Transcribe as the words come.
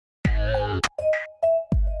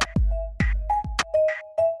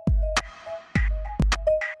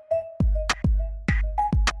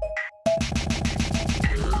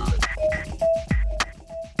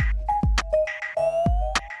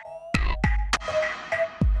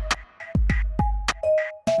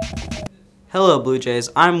Hello Blue Jays,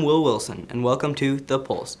 I'm Will Wilson and welcome to The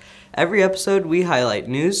Pulse. Every episode we highlight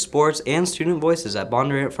news, sports, and student voices at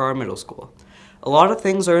Bondurant Farrar Middle School. A lot of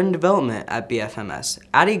things are in development at BFMS.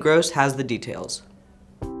 Addie Gross has the details.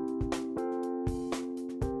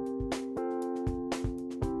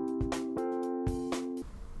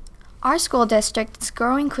 Our school district is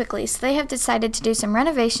growing quickly, so they have decided to do some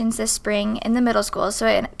renovations this spring in the middle school so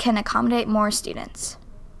it can accommodate more students.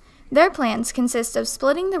 Their plans consist of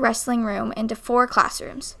splitting the wrestling room into 4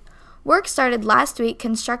 classrooms. Work started last week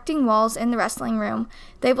constructing walls in the wrestling room.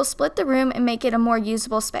 They will split the room and make it a more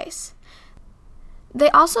usable space. They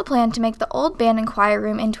also plan to make the old band and choir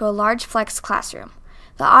room into a large flex classroom.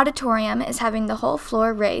 The auditorium is having the whole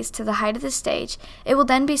floor raised to the height of the stage. It will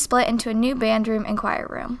then be split into a new band room and choir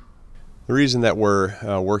room. The reason that we're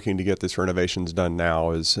working to get this renovations done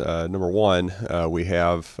now is, number one, we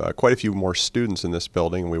have quite a few more students in this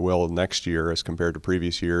building, and we will next year as compared to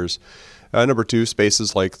previous years. Number two,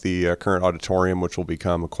 spaces like the current auditorium, which will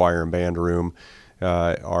become a choir and band room,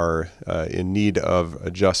 are in need of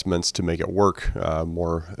adjustments to make it work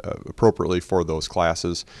more appropriately for those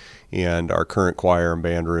classes. And our current choir and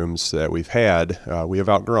band rooms that we've had, we have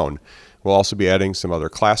outgrown. We'll also be adding some other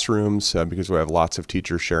classrooms because we have lots of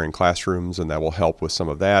teachers sharing classrooms, and that will help with some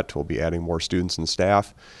of that. We'll be adding more students and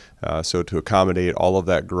staff. So to accommodate all of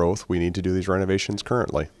that growth, we need to do these renovations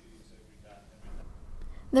currently.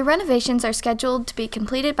 The renovations are scheduled to be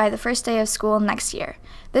completed by the first day of school next year.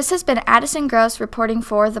 This has been Addison Gross reporting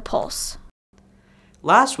for The Pulse.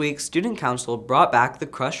 Last week, Student Council brought back the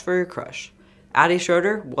Crush for Your Crush. Addie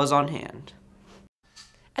Schroeder was on hand.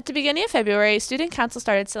 At the beginning of February, Student Council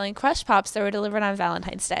started selling Crush Pops that were delivered on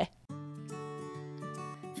Valentine's Day.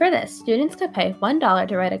 For this, students could pay $1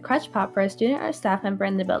 to write a Crush Pop for a student or staff member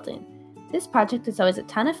in the building. This project is always a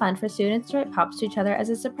ton of fun for students to write pops to each other as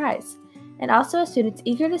a surprise, and also as students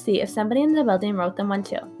eager to see if somebody in the building wrote them one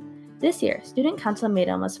too. This year, Student Council made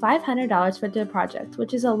almost $500 for the project,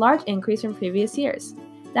 which is a large increase from previous years.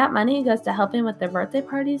 That money goes to helping with their birthday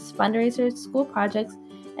parties, fundraisers, school projects,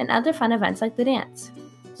 and other fun events like the dance.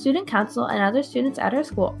 Student Council and other students at our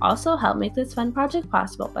school also help make this fun project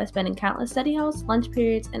possible by spending countless study halls, lunch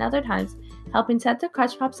periods, and other times helping set the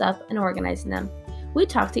Crush Pops up and organizing them. We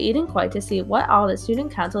talked to Eden Coy to see what all the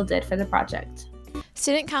Student Council did for the project.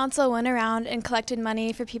 Student Council went around and collected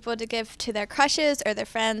money for people to give to their crushes or their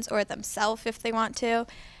friends or themselves if they want to.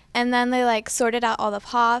 And then they sorted out all the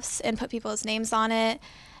pops and put people's names on it.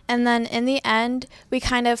 And then in the end, we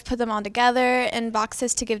kind of put them all together in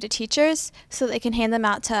boxes to give to teachers so they can hand them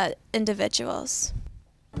out to individuals.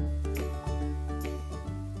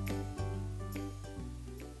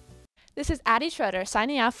 This is Addie Schroeder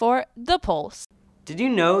signing out for The Pulse. Did you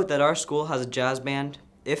know that our school has a jazz band?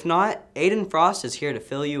 If not, Aiden Frost is here to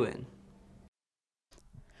fill you in.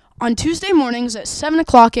 On Tuesday mornings at 7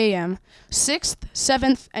 o'clock a.m., 6th,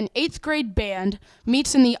 7th, and 8th grade band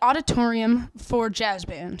meets in the auditorium for jazz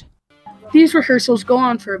band. These rehearsals go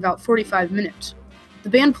on for about 45 minutes.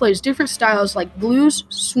 The band plays different styles like blues,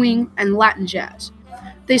 swing, and Latin jazz.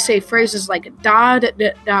 They say phrases like da da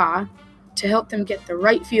da da to help them get the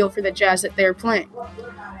right feel for the jazz that they're playing.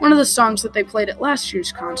 One of the songs that they played at last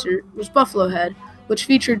year's concert was Buffalo Head, which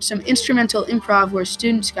featured some instrumental improv where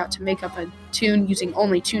students got to make up a tune using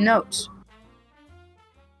only 2 notes.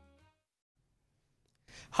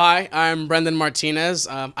 Hi, I'm Brendan Martinez.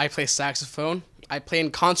 I play saxophone. I play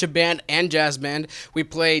in concert band and jazz band. We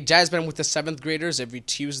play jazz band with the 7th graders every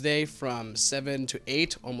Tuesday from 7 to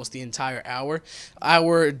 8, almost the entire hour.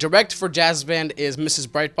 Our director for jazz band is Mrs.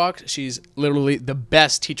 Breitbach. She's literally the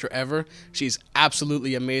best teacher ever. She's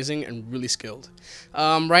absolutely amazing and really skilled.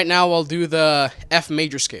 Right now I'll do the F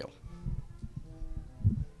major scale.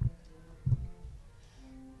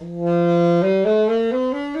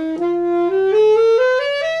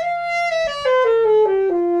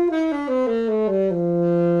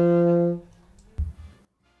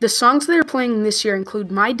 The songs they are playing this year include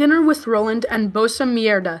My Dinner with Roland and Bossa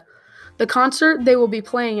Mierda. The concert they will be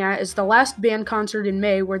playing at is the last band concert in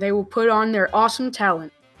May where they will put on their awesome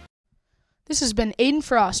talent. This has been Aiden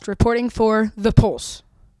Frost reporting for The Pulse.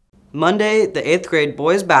 Monday, the 8th grade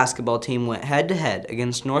boys basketball team went head-to-head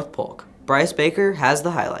against North Polk. Bryce Baker has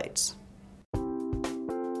the highlights.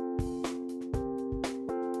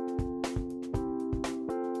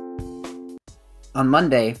 On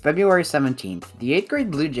Monday, February 17th, the 8th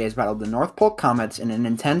grade Blue Jays battled the North Polk Comets in an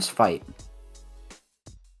intense fight.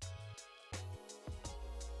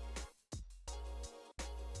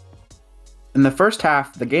 In the first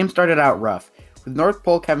half, the game started out rough, with North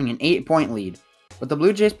Polk having an 8-point lead, but the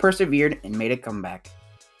Blue Jays persevered and made a comeback.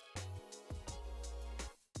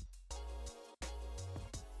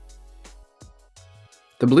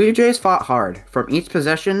 The Blue Jays fought hard, from each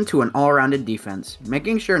possession to an all-rounded defense,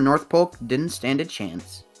 making sure North Polk didn't stand a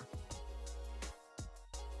chance.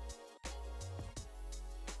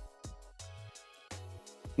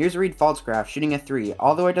 Here's Reed Faltzgraf shooting a 3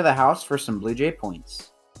 all the way to the house for some Blue Jay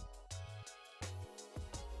points.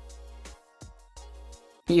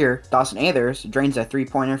 Here, Dawson Athers drains a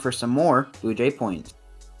 3-pointer for some more Blue Jay points.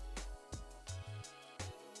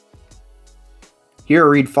 Here are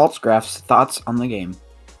Reed Faltzgraf's thoughts on the game.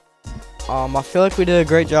 I feel like we did a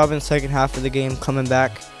great job in the second half of the game, coming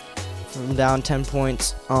back from down 10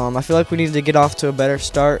 points. I feel like we needed to get off to a better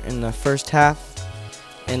start in the first half,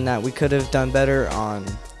 and that we could have done better on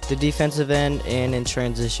the defensive end and in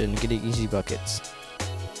transition, getting easy buckets.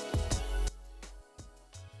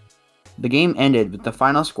 The game ended with the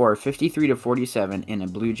final score 53-47 in a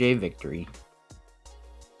Blue Jay victory.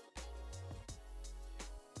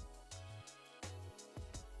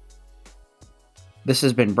 This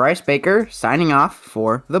has been Bryce Baker signing off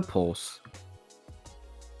for The Pulse.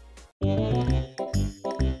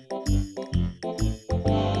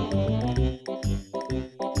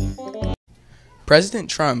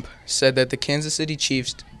 President Trump said that the Kansas City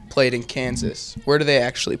Chiefs played in Kansas. Where do they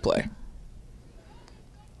actually play?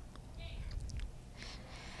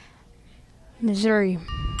 Missouri.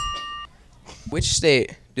 Which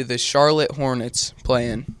state do the Charlotte Hornets play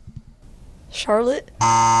in? Charlotte.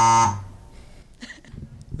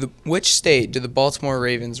 Which state do the Baltimore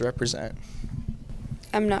Ravens represent?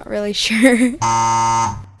 I'm not really sure.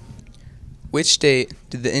 Which state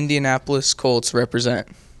do the Indianapolis Colts represent?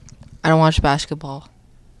 I don't watch basketball.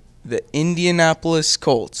 The Indianapolis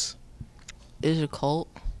Colts. Is it a Colt?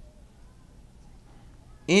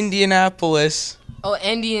 Indianapolis. Oh,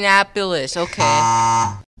 Indianapolis. Okay.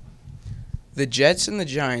 The Jets and the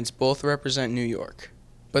Giants both represent New York,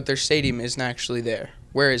 but their stadium isn't actually there.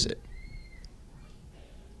 Where is it?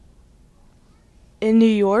 In New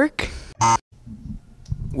York.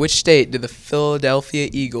 Which state do the Philadelphia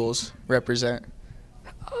Eagles represent?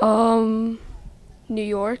 New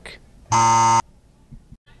York.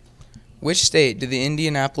 Which state do the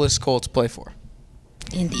Indianapolis Colts play for?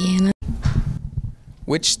 Indiana.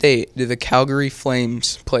 Which state do the Calgary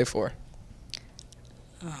Flames play for?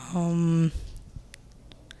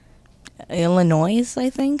 Illinois,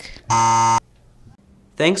 I think.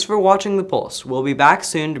 Thanks for watching The Pulse. We'll be back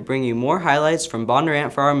soon to bring you more highlights from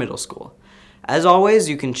Bondurant for our middle school. As always,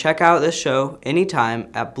 you can check out this show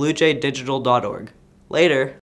anytime at bluejaydigital.org. Later.